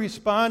how do we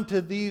respond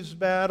to these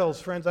battles?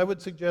 Friends, I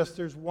would suggest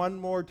there's one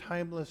more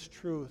timeless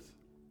truth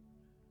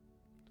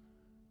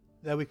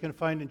that we can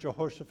find in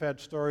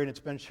Jehoshaphat's story, and it's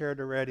been shared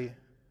already.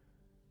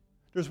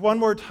 There's one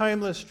more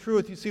timeless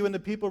truth. You see, when the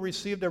people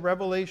received a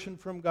revelation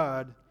from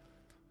God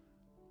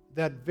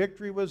that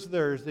victory was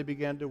theirs, they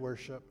began to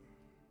worship.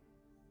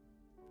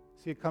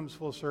 See, it comes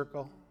full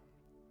circle.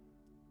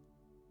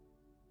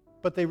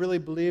 But they really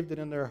believed it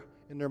in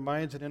their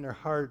minds and in their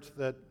hearts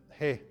that,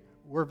 hey,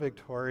 we're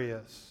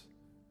victorious.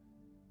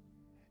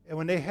 And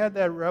when they had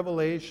that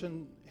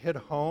revelation hit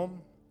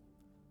home,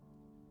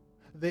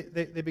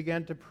 they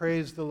began to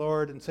praise the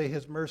Lord and say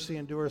his mercy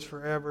endures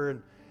forever.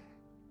 And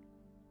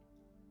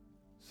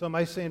so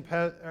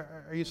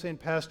are you saying,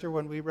 Pastor,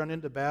 when we run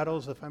into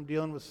battles, if I'm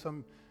dealing with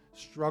some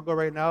struggle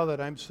right now, that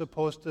I'm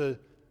supposed to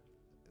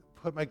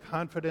put my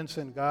confidence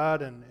in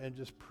God and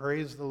just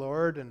praise the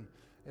Lord and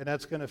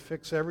that's going to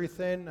fix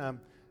everything?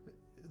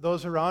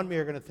 Those around me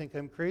are going to think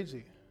I'm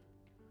crazy.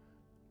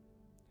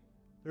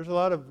 There's a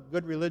lot of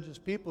good religious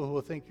people who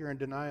will think you're in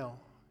denial.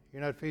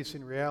 You're not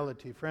facing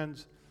reality.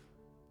 Friends,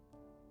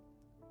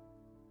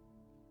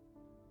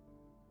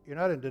 you're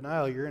not in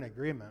denial, you're in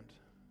agreement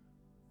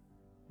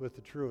with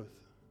the truth,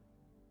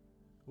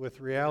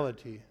 with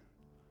reality.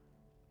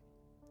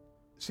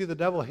 See, the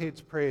devil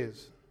hates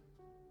praise.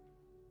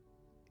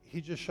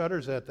 He just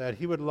shudders at that.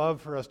 He would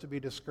love for us to be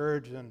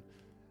discouraged and,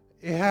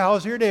 yeah,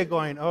 how's your day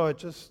going? Oh,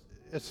 it's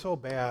it's so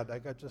bad. I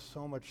got just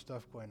so much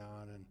stuff going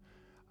on, and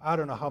I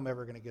don't know how I'm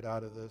ever going to get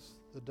out of this.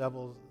 The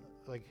devil's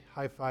like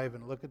high five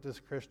and look at this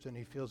Christian.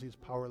 He feels he's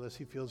powerless.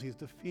 He feels he's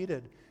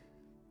defeated.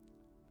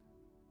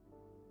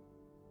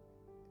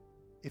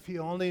 If he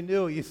only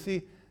knew. You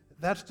see,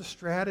 that's the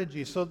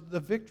strategy. So the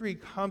victory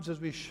comes as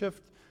we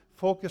shift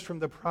focus from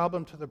the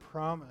problem to the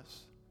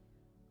promise.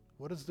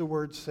 What does the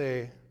word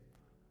say?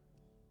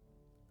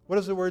 What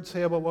does the word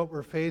say about what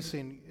we're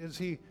facing? Is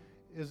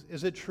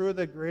it true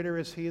that greater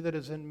is he that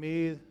is in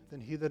me than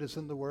he that is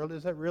in the world?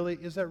 Is that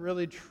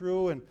really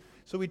true? And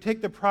so we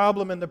take the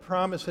problem and the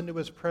promise into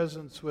his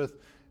presence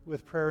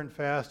with prayer and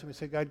fast, and we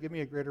say, God, give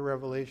me a greater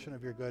revelation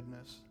of your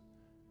goodness.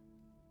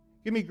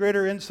 Give me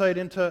greater insight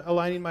into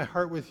aligning my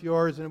heart with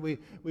yours, and we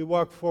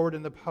walk forward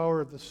in the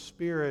power of the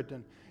Spirit,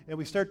 and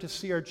we start to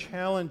see our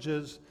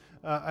challenges.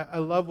 I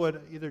love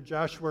what either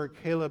Joshua or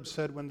Caleb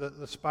said when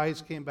the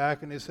spies came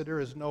back and they said, there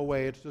is no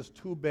way, it's just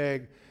too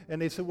big.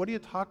 And they said, what are you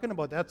talking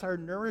about? That's our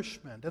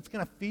nourishment. That's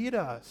going to feed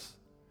us.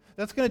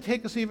 That's going to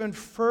take us even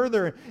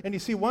further. And you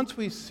see, once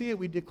we see it,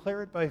 we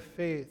declare it by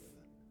faith.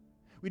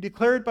 We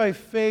declare it by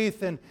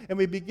faith, and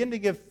we begin to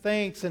give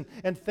thanks, and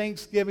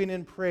thanksgiving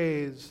and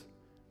praise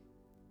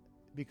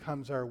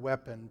becomes our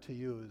weapon to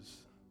use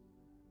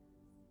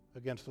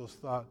against those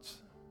thoughts.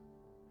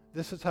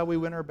 This is how we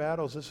win our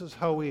battles. This is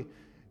how we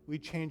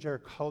change our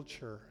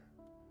culture,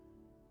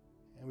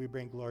 and we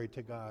bring glory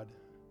to God.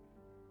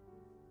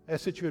 I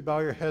ask that you would bow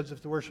your heads.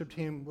 If the worship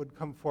team would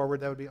come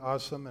forward, that would be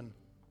awesome. And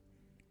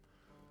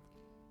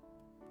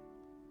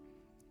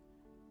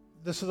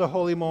this is a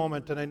holy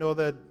moment, and I know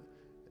that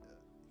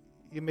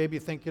you may be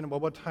thinking, well,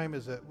 what time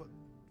is it?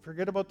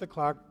 Forget about the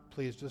clock,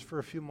 please, just for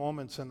a few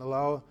moments, and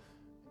allow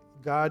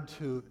God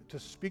to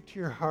speak to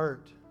your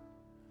heart.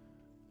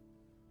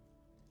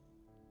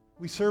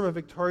 We serve a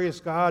victorious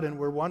God, and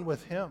we're one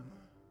with him.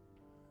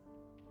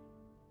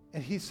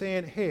 And he's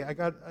saying, hey, I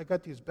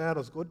got these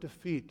battles. Go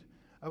defeat.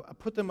 I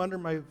put them under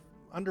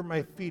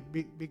my feet.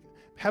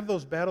 Have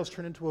those battles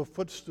turn into a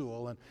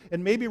footstool.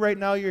 And maybe right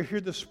now you're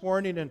here this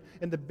morning,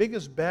 and the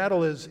biggest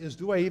battle is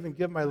do I even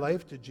give my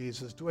life to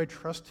Jesus? Do I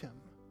trust him?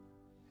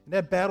 And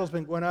that battle's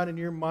been going on in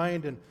your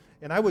mind.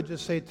 And I would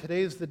just say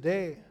today's the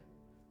day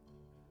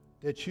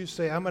that you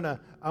say, I'm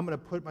gonna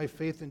put my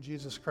faith in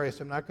Jesus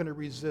Christ. I'm not going to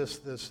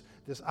resist this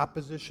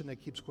opposition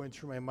that keeps going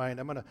through my mind.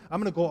 I'm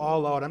gonna go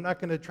all out. I'm not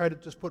going to try to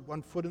just put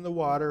one foot in the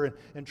water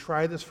and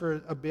try this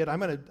for a bit.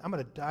 I'm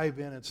gonna dive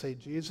in and say,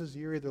 Jesus,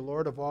 you're either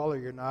Lord of all or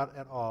you're not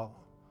at all.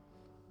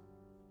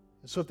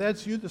 And so if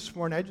that's you this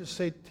morning, I just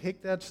say,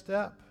 take that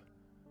step.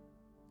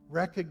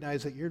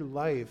 Recognize that your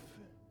life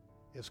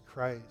is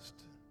Christ.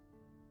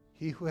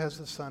 He who has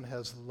the Son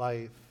has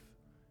life.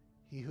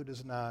 He who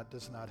does not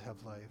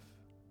have life.